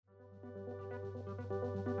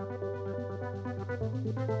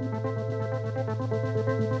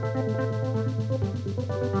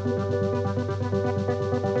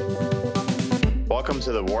Welcome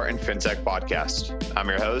to the Wharton FinTech Podcast. I'm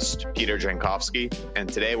your host, Peter Jankowski, and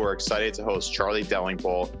today we're excited to host Charlie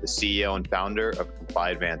Delingpole, the CEO and founder of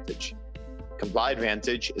ComplyAdvantage.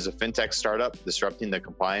 ComplyAdvantage is a FinTech startup disrupting the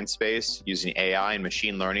compliance space using AI and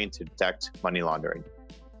machine learning to detect money laundering.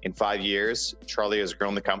 In 5 years, Charlie has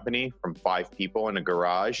grown the company from 5 people in a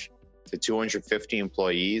garage to 250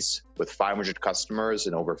 employees with 500 customers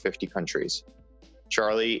in over 50 countries.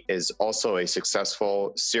 Charlie is also a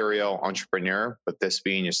successful serial entrepreneur, with this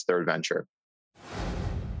being his third venture.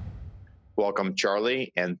 Welcome,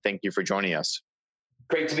 Charlie, and thank you for joining us.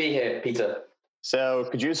 Great to be here, Peter. So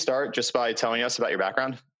could you start just by telling us about your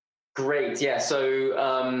background? Great, yeah.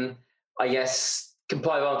 So I guess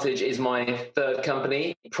ComplyAdvantage is my third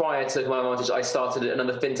company. Prior to ComplyAdvantage, I started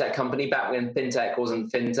another fintech company back when fintech wasn't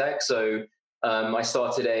fintech. So I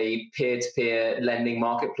started a peer-to-peer lending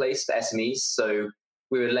marketplace for SMEs. So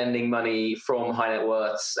we were lending money from high net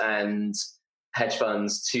worths and hedge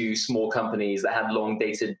funds to small companies that had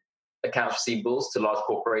long-dated accounts receivables to large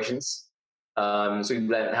corporations. So we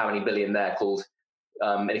lent how many billion there called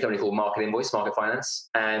in a company called Market Invoice, Market Finance.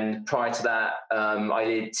 And prior to that, I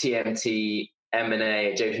did TMT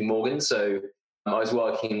M&A at JP Morgan. So I was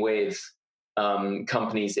working with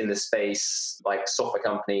companies in the space, like software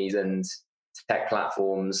companies and tech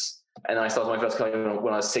platforms. And I started my first company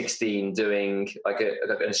when I was 16, doing like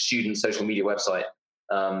a student social media website.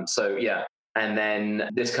 So yeah. And then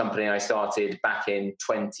this company I started back in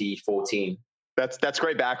 2014. That's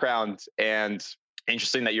great background, and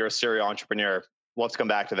interesting that you're a serial entrepreneur. Let's come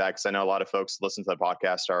back to that because I know a lot of folks who listen to the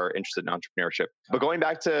podcast are interested in entrepreneurship. But going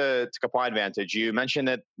back to ComplyAdvantage, you mentioned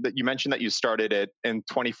that you started it in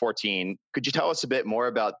 2014. Could you tell us a bit more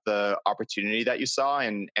about the opportunity that you saw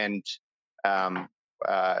and how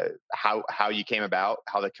you came about,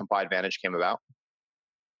 how the ComplyAdvantage came about?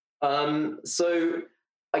 So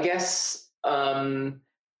I guess the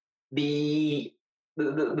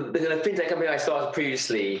fintech company I started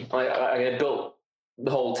previously, I built the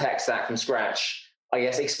whole tech stack from scratch. I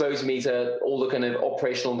guess exposed me to all the kind of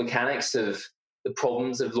operational mechanics of the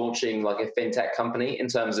problems of launching like a fintech company in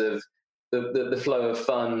terms of the flow of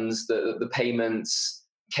funds, the payments,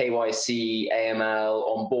 KYC,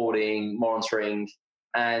 AML, onboarding, monitoring.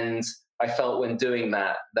 And I felt when doing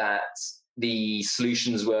that the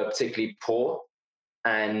solutions were particularly poor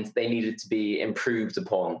and they needed to be improved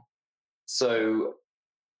upon. So,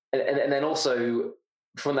 and then also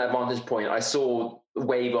from that vantage point, I saw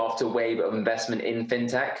wave after wave of investment in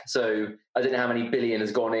fintech. So I don't know how many billion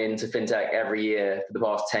has gone into fintech every year for the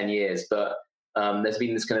past 10 years, but there's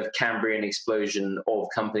been this kind of Cambrian explosion of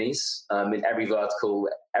companies in every vertical,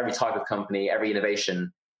 every type of company, every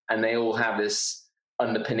innovation, and they all have this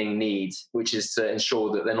underpinning need, which is to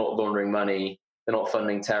ensure that they're not laundering money, they're not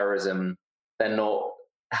funding terrorism, they're not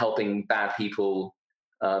helping bad people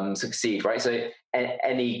succeed, right? So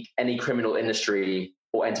any criminal industry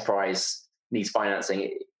or enterprise needs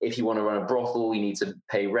financing. If you want to run a brothel, you need to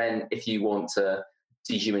pay rent. If you want to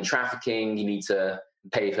do human trafficking, you need to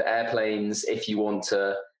pay for airplanes. If you want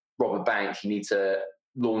to rob a bank, you need to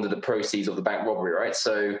launder the proceeds of the bank robbery, right?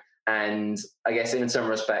 So, and I guess in some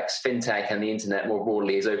respects, fintech and the internet more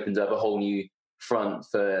broadly has opened up a whole new front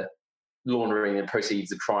for laundering the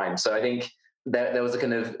proceeds of crime. So I think there was a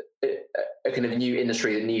kind of new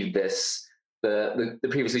industry that needed this. The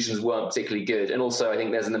previous solutions weren't particularly good. And also I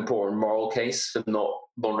think there's an important moral case for not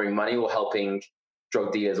laundering money or helping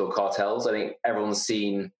drug dealers or cartels. I think everyone's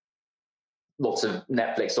seen lots of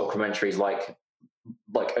Netflix documentaries like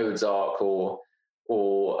Ozark or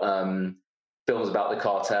films about the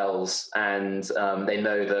cartels, and they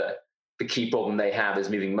know that the key problem they have is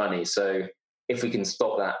moving money. So if we can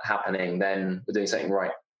stop that happening, then we're doing something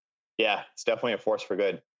right. Yeah, it's definitely a force for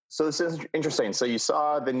good. So this is interesting. So you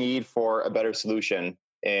saw the need for a better solution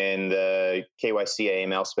in the KYC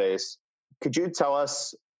AML space. Could you tell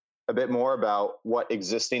us a bit more about what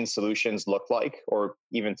existing solutions look like, or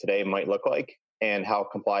even today might look like, and how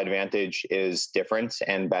ComplyAdvantage is different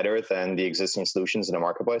and better than the existing solutions in the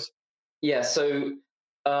marketplace? Yeah, so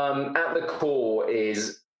at the core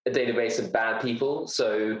is a database of bad people.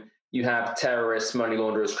 So you have terrorists, money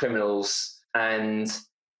launderers, criminals, and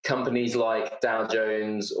companies like Dow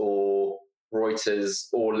Jones or Reuters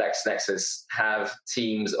or LexisNexis have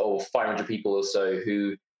teams of 500 people or so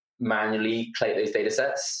who manually collate those data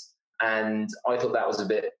sets. And I thought that was a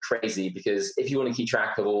bit crazy, because if you want to keep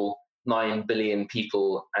track of all 9 billion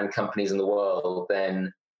people and companies in the world,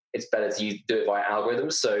 then it's better to do it via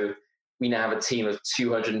algorithms. So we now have a team of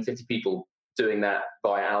 250 people doing that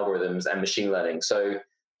via algorithms and machine learning. So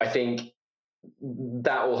I think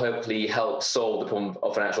that will hopefully help solve the problem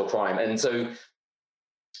of financial crime. And so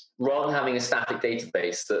rather than having a static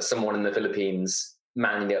database that someone in the Philippines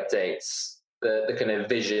manually updates, the kind of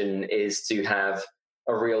vision is to have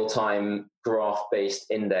a real-time graph-based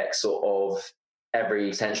index of every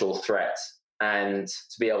potential threat, and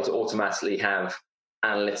to be able to automatically have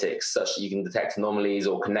analytics such that you can detect anomalies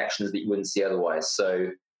or connections that you wouldn't see otherwise. So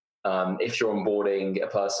if you're onboarding a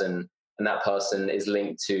person and that person is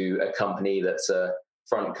linked to a company that's a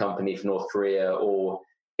front company for North Korea, or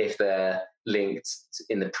if they're linked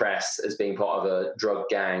in the press as being part of a drug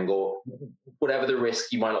gang, or whatever the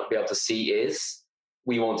risk you might not be able to see is,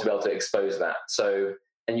 we want to be able to expose that. So,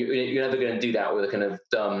 and you're never going to do that with a kind of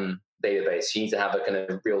dumb database. You need to have a kind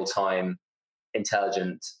of real-time,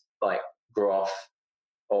 intelligent, like, graph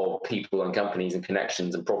of people and companies and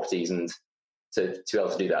connections and properties, and to be able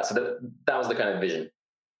to do that. So that was the kind of vision.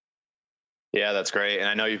 Yeah, that's great. And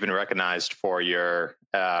I know you've been recognized for your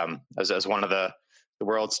as one of the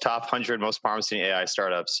world's top 100 most promising AI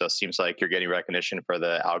startups. So it seems like you're getting recognition for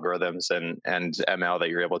the algorithms and ML that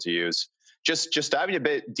you're able to use. Just diving a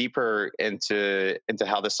bit deeper into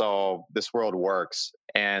how this world works,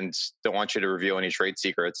 and don't want you to reveal any trade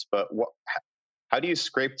secrets, but how do you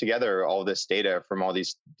scrape together all this data from all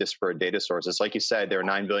these disparate data sources? Like you said, there are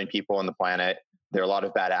 9 billion people on the planet. There are a lot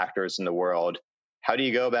of bad actors in the world. How do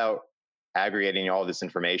you go about aggregating all this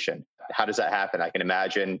information? How does that happen? I can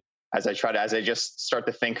imagine as I just start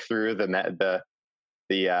to think through the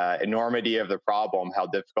enormity of the problem, how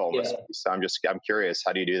difficult it must be. So I'm curious,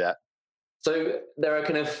 how do you do that? So there are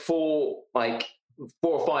kind of 4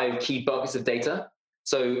 or 5 key buckets of data.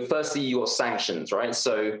 So firstly, you got sanctions, right?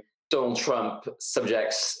 So Donald Trump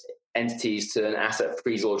subjects entities to an asset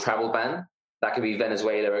freeze or travel ban. That could be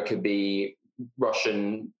Venezuela, it could be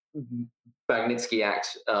Russian Magnitsky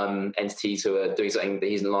Act entities who are doing something that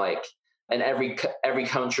he doesn't like. And every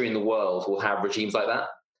country in the world will have regimes like that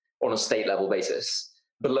on a state level basis.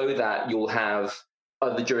 Below that, you'll have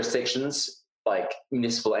other jurisdictions like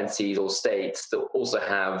municipal entities or states that also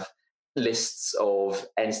have lists of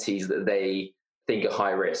entities that they think are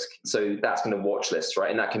high risk. So that's kind of watch lists,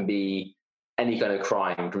 right? And that can be any kind of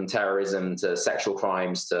crime, from terrorism to sexual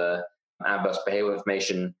crimes to adverse behavioral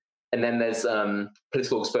information. And then there's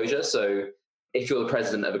political exposure. So if you're the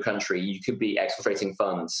president of a country, you could be exfiltrating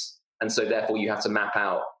funds. And so therefore you have to map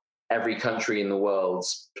out every country in the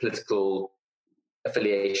world's political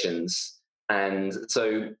affiliations. And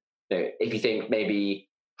so if you think maybe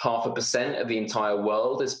 0.5% of the entire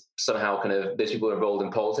world is somehow kind of those people are involved in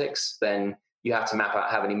politics, then you have to map out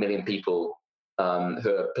how many million people who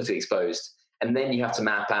are politically exposed. And then you have to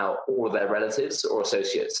map out all of their relatives or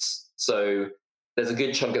associates. So there's a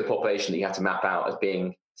good chunk of the population that you have to map out as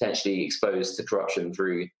being potentially exposed to corruption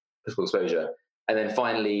through political exposure. And then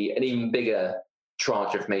finally, an even bigger tranche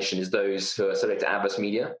of information is those who are subject to adverse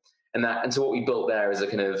media. And so what we built there is a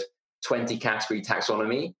kind of 20 category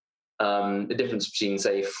taxonomy. The difference between,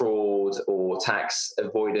 say, fraud or tax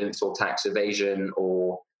avoidance or tax evasion,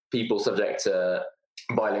 or people subject to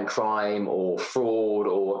violent crime or fraud,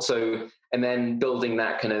 or so, and then building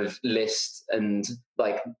that kind of list, and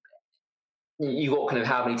like you got kind of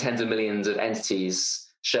how many tens of millions of entities,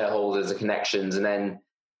 shareholders, and connections, and then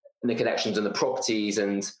the connections and the properties,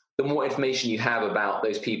 and the more information you have about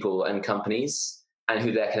those people and companies and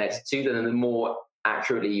who they're connected to, then the more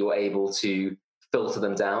accurately you're able to filter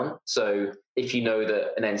them down. So if you know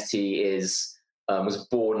that an entity was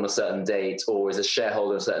born on a certain date or is a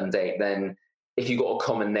shareholder on a certain date, then if you've got a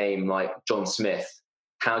common name like John Smith,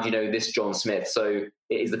 how do you know this John Smith? So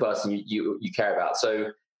it is the person you care about.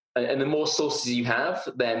 So, and the more sources you have,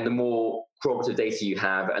 then the more corroborative data you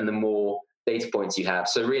have and the more data points you have.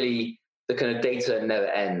 So really the kind of data never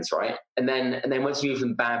ends, right? And then once you move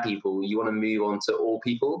from bad people, you want to move on to all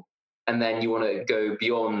people. And then you want to go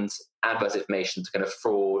beyond adverse information to kind of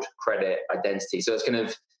fraud, credit, identity. So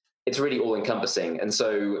it's really all encompassing. And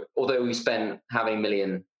so although we spent having $1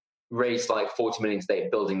 million, raised like 40 million today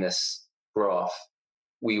building this graph,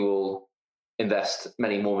 we will invest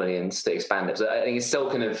many more millions to expand it. So I think it's still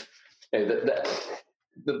kind of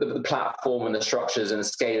the platform and the structures and the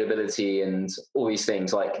scalability and all these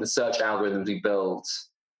things, like the search algorithms we built,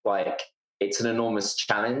 like it's an enormous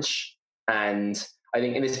challenge. And I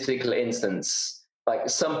think in this particular instance, like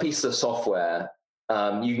some pieces of software,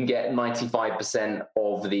 you can get 95%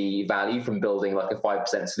 of the value from building like a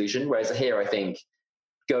 5% solution. Whereas here, I think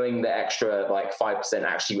going the extra like 5%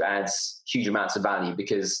 actually adds huge amounts of value,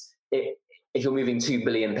 because if you're moving 2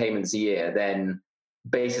 billion payments a year, then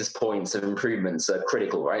basis points of improvements are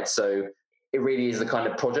critical, right? So it really is the kind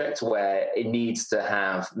of project where it needs to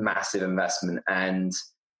have massive investment, and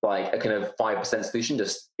like a kind of 5% solution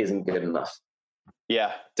just isn't good enough.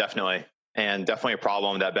 Yeah, definitely. and definitely a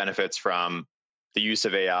problem that benefits from the use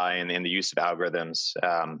of AI and the use of algorithms.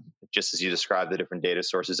 Just as you described the different data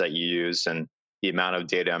sources that you use and the amount of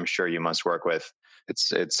data I'm sure you must work with,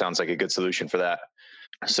 it sounds like a good solution for that.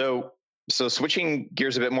 So switching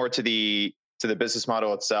gears a bit more to the business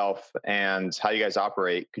model itself and how you guys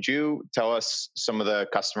operate, could you tell us some of the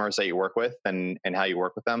customers that you work with and how you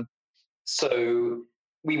work with them? So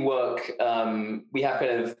we work, we have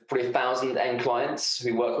kind of probably 1,000 end clients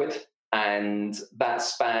we work with, and that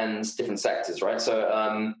spans different sectors, right?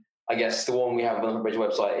 So I guess the one we have on the Bridge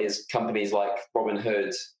website is companies like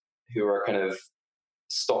Robinhood, who are kind of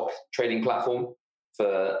stock trading platform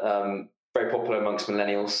for very popular amongst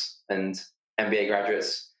millennials and MBA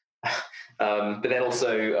graduates. But then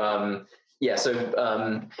also,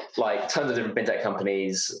 like tons of different fintech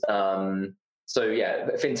companies. So yeah,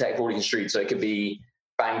 fintech broadly construed. So it could be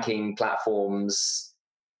banking platforms,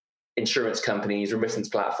 insurance companies, remittance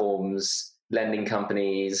platforms, lending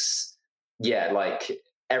companies. Yeah, like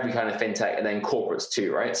every kind of fintech, and then corporates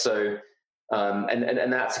too, right? So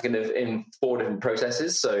and that's kind of in 4 different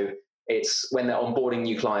processes. So it's when they're onboarding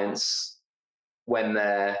new clients, when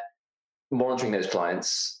they're monitoring those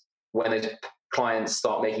clients, when those clients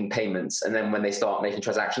start making payments, and then when they start making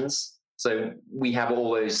transactions. So we have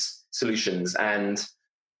all those solutions and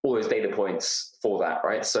all those data points for that,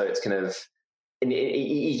 right? So it's kind of in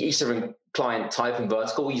each different client type and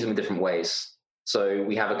vertical, we use them in different ways. So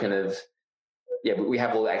we have a kind of, we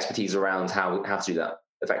have all the expertise around how to do that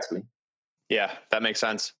effectively. Yeah, that makes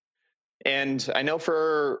sense. And I know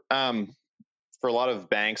for a lot of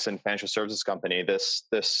banks and financial services company,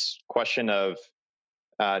 this question of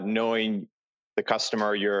knowing the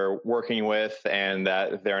customer you're working with and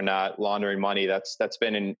that they're not laundering money, that's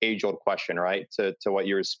been an age-old question, right? To what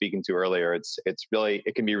you were speaking to earlier,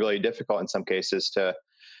 it can be really difficult in some cases to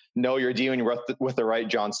know you're dealing with the right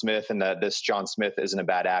John Smith and that this John Smith isn't a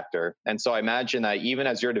bad actor. And so I imagine that even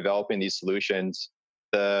as you're developing these solutions,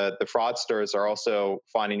 the fraudsters are also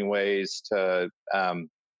finding ways to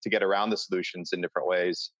get around the solutions in different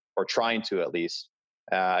ways, or trying to at least.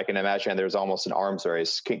 I can imagine there's almost an arms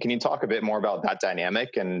race. Can you talk a bit more about that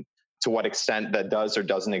dynamic and to what extent that does or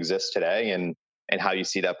doesn't exist today, and how you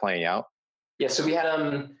see that playing out? Yeah, so we had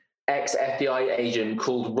ex-FBI agent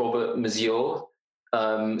called Robert Mazier.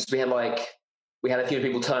 So we had a few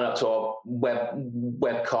people turn up to our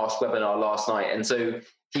webcast webinar last night, and so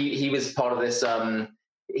he was part of this.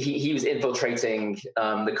 He was infiltrating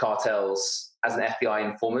the cartels as an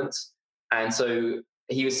FBI informant, and so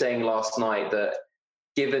he was saying last night that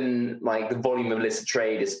given like the volume of illicit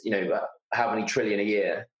trade is how many trillion a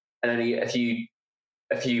year, and only a few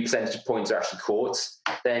percentage points are actually caught,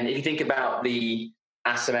 then if you think about the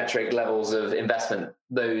asymmetric levels of investment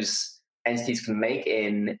those entities can make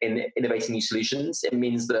in innovating new solutions, it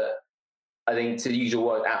means that, I think, to use your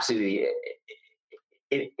word, absolutely,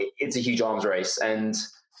 it's a huge arms race, and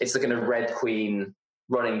it's the kind of Red Queen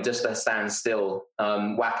running just a standstill,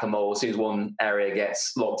 whack-a-mole. As soon as one area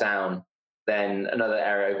gets locked down, then another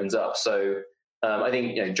area opens up. So I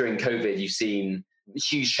think during COVID, you've seen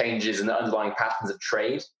huge changes in the underlying patterns of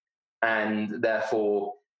trade, and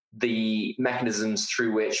therefore the mechanisms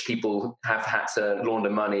through which people have had to launder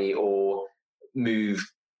money or move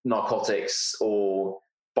narcotics, or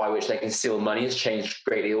by which they can steal money, has changed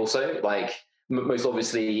greatly also. Like most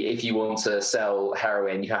obviously, if you want to sell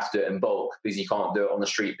heroin, you have to do it in bulk because you can't do it on the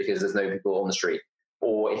street because there's no people on the street.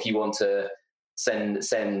 Or if you want to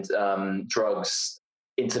send drugs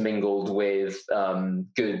intermingled with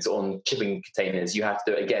goods on shipping containers, you have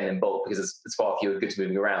to do it again in bulk because it's far fewer goods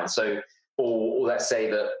moving around. So, or let's say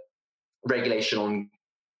that regulation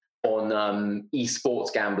on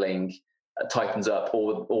esports gambling tightens up,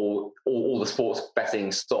 or all the sports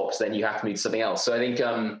betting stops, then you have to move to something else. So I think,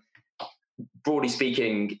 broadly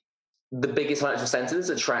speaking, the biggest financial centers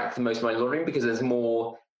attract the most money laundering because there's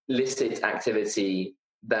more illicit activity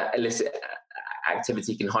that illicit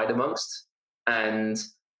activity can hide amongst. And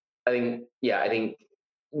I think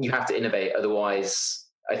you have to innovate. Otherwise,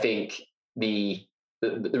 I think the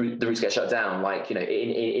routes get shut down. Like,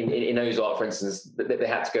 in Ozark, for instance, they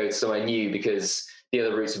had to go somewhere new because the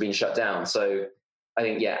other routes have been shut down. So I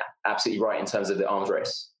think, absolutely right in terms of the arms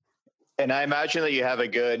race. And I imagine that you have a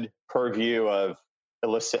good purview of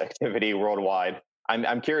illicit activity worldwide.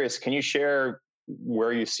 I'm curious, can you share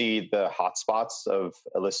where you see the hotspots of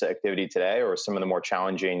illicit activity today, or some of the more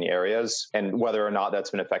challenging areas, and whether or not that's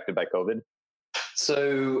been affected by COVID?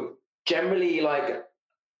 So generally, like,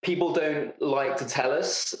 people don't like to tell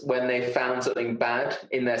us when they found something bad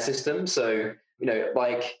in their system. So,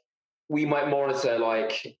 like, we might monitor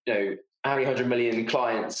how many 100 million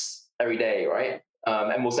clients every day, right?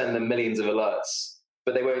 and we'll send them millions of alerts,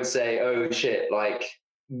 but they won't say, oh shit, like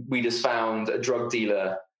we just found a drug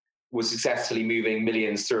dealer was successfully moving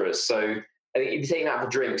millions through us. So I think if you take that for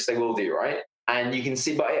drinks, they will do, right? And you can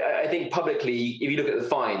see, but I think publicly, if you look at the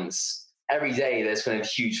fines, every day there's kind of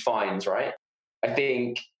huge fines, right? I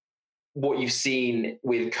think what you've seen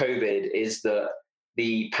with COVID is that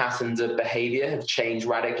the patterns of behavior have changed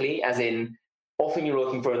radically, as in often you're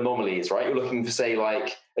looking for anomalies, right? You're looking for, say,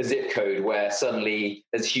 like a zip code where suddenly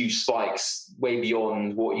there's huge spikes way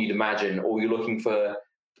beyond what you'd imagine, or you're looking for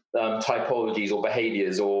typologies or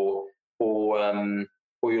behaviors, or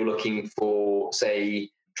you're looking for, say,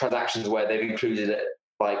 transactions where they've included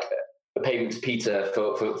like a payment to Peter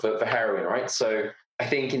for heroin, right? So I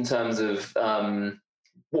think in terms of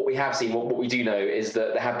what we have seen, what we do know is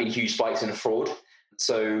that there have been huge spikes in fraud.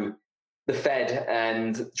 So the Fed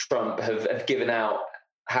and Trump have given out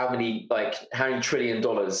how many $1 trillion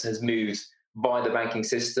has moved via the banking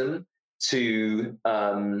system to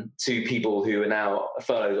people who are now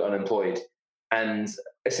furloughed or unemployed. And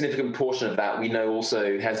a significant portion of that we know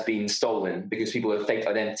also has been stolen because people have faked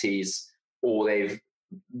identities, or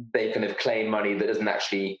they kind of claim money that doesn't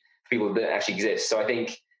actually, people that actually exist. So I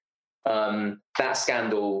think that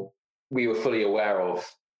scandal we were fully aware of,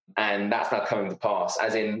 and that's now coming to pass,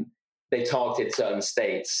 as in they targeted certain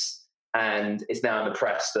states, and it's now in the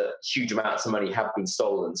press that huge amounts of money have been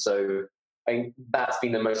stolen. So I think that's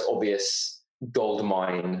been the most obvious gold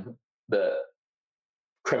mine that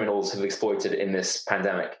criminals have exploited in this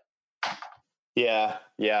pandemic. Yeah,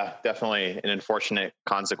 definitely an unfortunate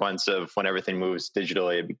consequence of when everything moves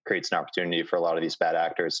digitally. It creates an opportunity for a lot of these bad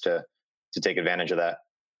actors to take advantage of that.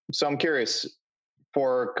 So I'm curious,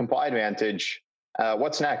 for ComplyAdvantage,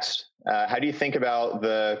 what's next? How do you think about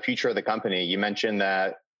the future of the company? You mentioned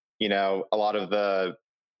that, a lot of the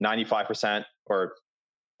 95% or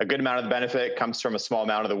a good amount of the benefit comes from a small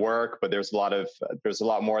amount of the work, but there's a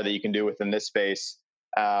lot more that you can do within this space.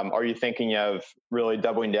 Are you thinking of really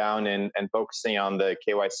doubling down and focusing on the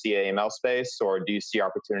KYC AML space, or do you see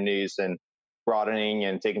opportunities in broadening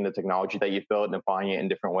and taking the technology that you've built and applying it in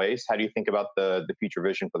different ways? How do you think about the future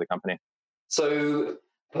vision for the company? So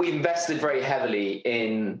we invested very heavily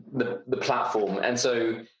in the platform. And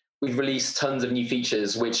so we've released tons of new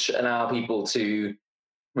features which allow people to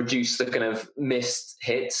reduce the kind of missed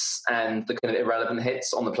hits and the kind of irrelevant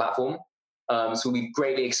hits on the platform. So we've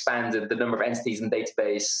greatly expanded the number of entities in the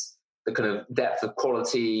database, the kind of depth of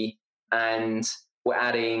quality, and we're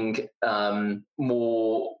adding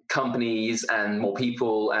more companies and more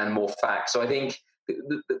people and more facts. So I think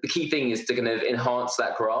the key thing is to kind of enhance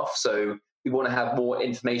that graph. So we want to have more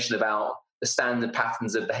information about the standard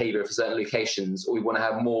patterns of behavior for certain locations, or we want to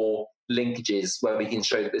have more linkages where we can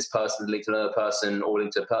show that this person is linked to another person or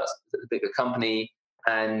linked to a bigger company.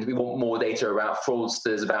 And we want more data about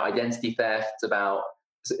fraudsters, about identity theft,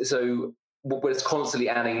 so we're just constantly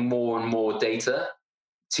adding more and more data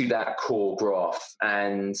to that core graph,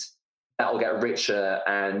 and that will get richer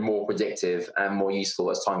and more predictive and more useful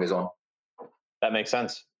as time goes on. That makes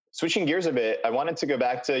sense. Switching gears a bit, I wanted to go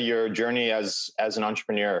back to your journey as an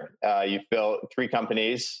entrepreneur. You've built 3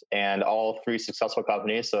 companies, and all 3 successful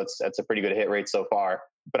companies, so it's a pretty good hit rate so far.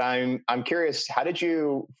 But I'm curious, how did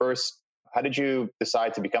you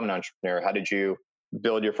decide to become an entrepreneur? How did you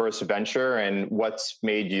build your first venture, and what's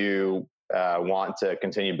made you want to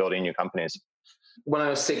continue building new companies? When I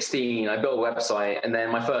was 16, I built a website, and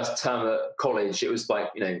then my first term at college, it was like,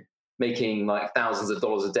 making like thousands of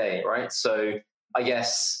dollars a day, right? So I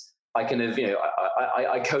guess I kind of,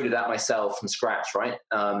 I coded that myself from scratch, right?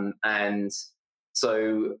 And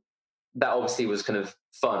so that obviously was kind of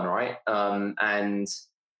fun, right? And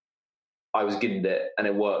I was good at it, and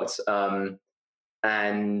it worked.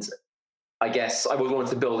 And I guess I always wanted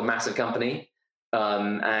to build a massive company.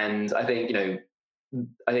 And I think,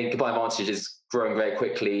 ComplyAdvantage is growing very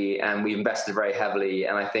quickly, and we've invested very heavily.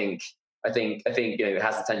 And I think it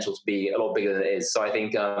has the potential to be a lot bigger than it is. So I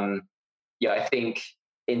think, I think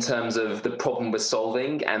in terms of the problem we're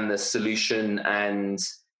solving and the solution and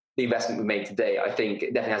the investment we made today, I think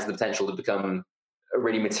it definitely has the potential to become a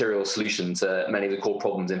really material solution to many of the core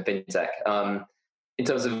problems in fintech. In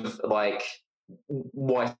terms of like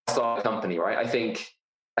why start a company, right? I think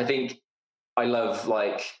I love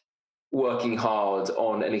like working hard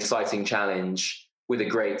on an exciting challenge with a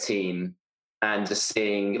great team, and just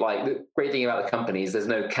seeing, like, the great thing about the company is there's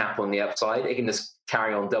no cap on the upside. It can just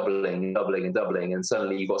carry on doubling and doubling and doubling, and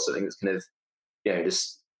suddenly you've got something that's kind of,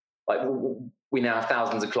 just like, we now have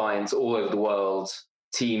thousands of clients all over the world,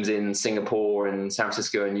 teams in Singapore and San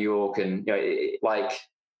Francisco and New York, and I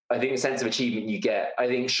think the sense of achievement you get, I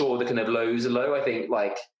think sure the kind of lows are low. I think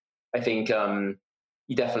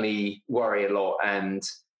you definitely worry a lot, and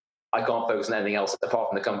I can't focus on anything else apart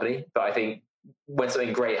from the company. But I think when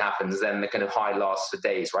something great happens, then the kind of high lasts for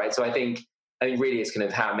days, right? So I think really it's kind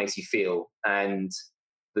of how it makes you feel, and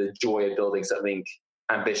the joy of building something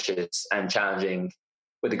ambitious and challenging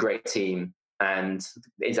with a great team. And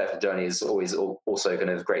the intellectual journey is always also kind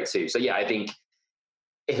of great too. So yeah, I think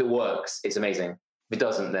if it works, it's amazing. If it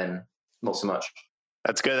doesn't, then not so much.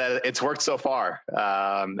 That's good that it's worked so far,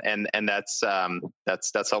 and that's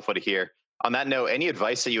helpful to hear. On that note, any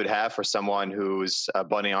advice that you would have for someone who's a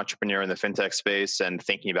budding entrepreneur in the fintech space and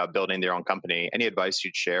thinking about building their own company? Any advice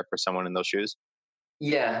you'd share for someone in those shoes?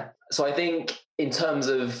 Yeah. So I think in terms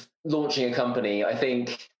of launching a company, I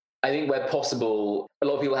think where possible, a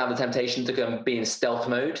lot of people have the temptation to kind of be in stealth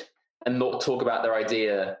mode and not talk about their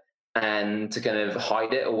idea and to kind of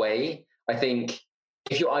hide it away. I think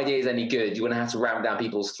if your idea is any good, you're going to have to ram down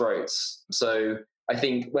people's throats. So I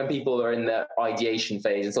think when people are in the ideation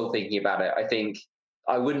phase and still thinking about it, I think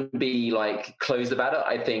I wouldn't be like closed about it.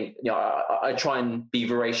 I think, I try and be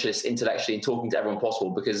voracious intellectually and talking to everyone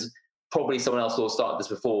possible, because probably someone else will start this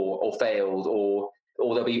before or failed, or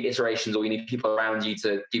there'll be iterations, or you need people around you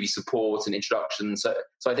to give you support and introductions. So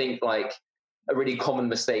I think like a really common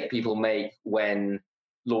mistake people make when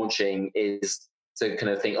launching is to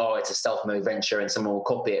kind of think, oh, it's a stealth mode venture and someone will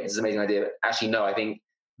copy it. It's an amazing idea. Actually, no, I think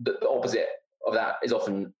the opposite of that is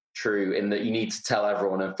often true, in that you need to tell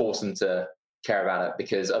everyone and force them to care about it,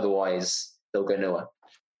 because otherwise they'll go nowhere.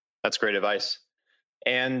 That's great advice.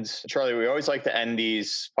 And Charlie, we always like to end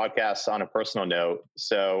these podcasts on a personal note.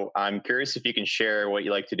 So I'm curious if you can share what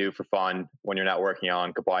you like to do for fun when you're not working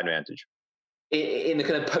on ComplyAdvantage. In the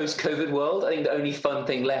kind of post-COVID world, I think the only fun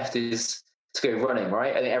thing left is to go running,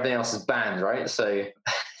 right? I think everything else is banned, right? So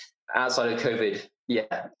outside of COVID,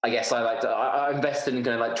 yeah, I guess I invested in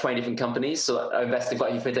kind of like 20 different companies. So I invested in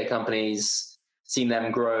quite a few fintech companies, seen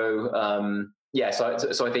them grow.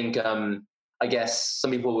 So I think, I guess some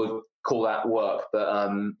people would call that work, but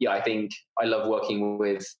I think I love working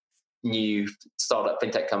with new startup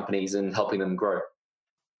fintech companies and helping them grow.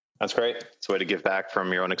 That's great. It's a way to give back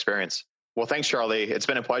from your own experience. Well, thanks, Charlie. It's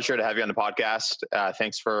been a pleasure to have you on the podcast.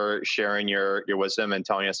 Thanks for sharing your wisdom and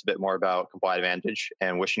telling us a bit more about ComplyAdvantage,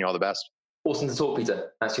 and wishing you all the best. Awesome to talk,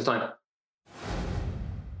 Peter. Thanks for your time.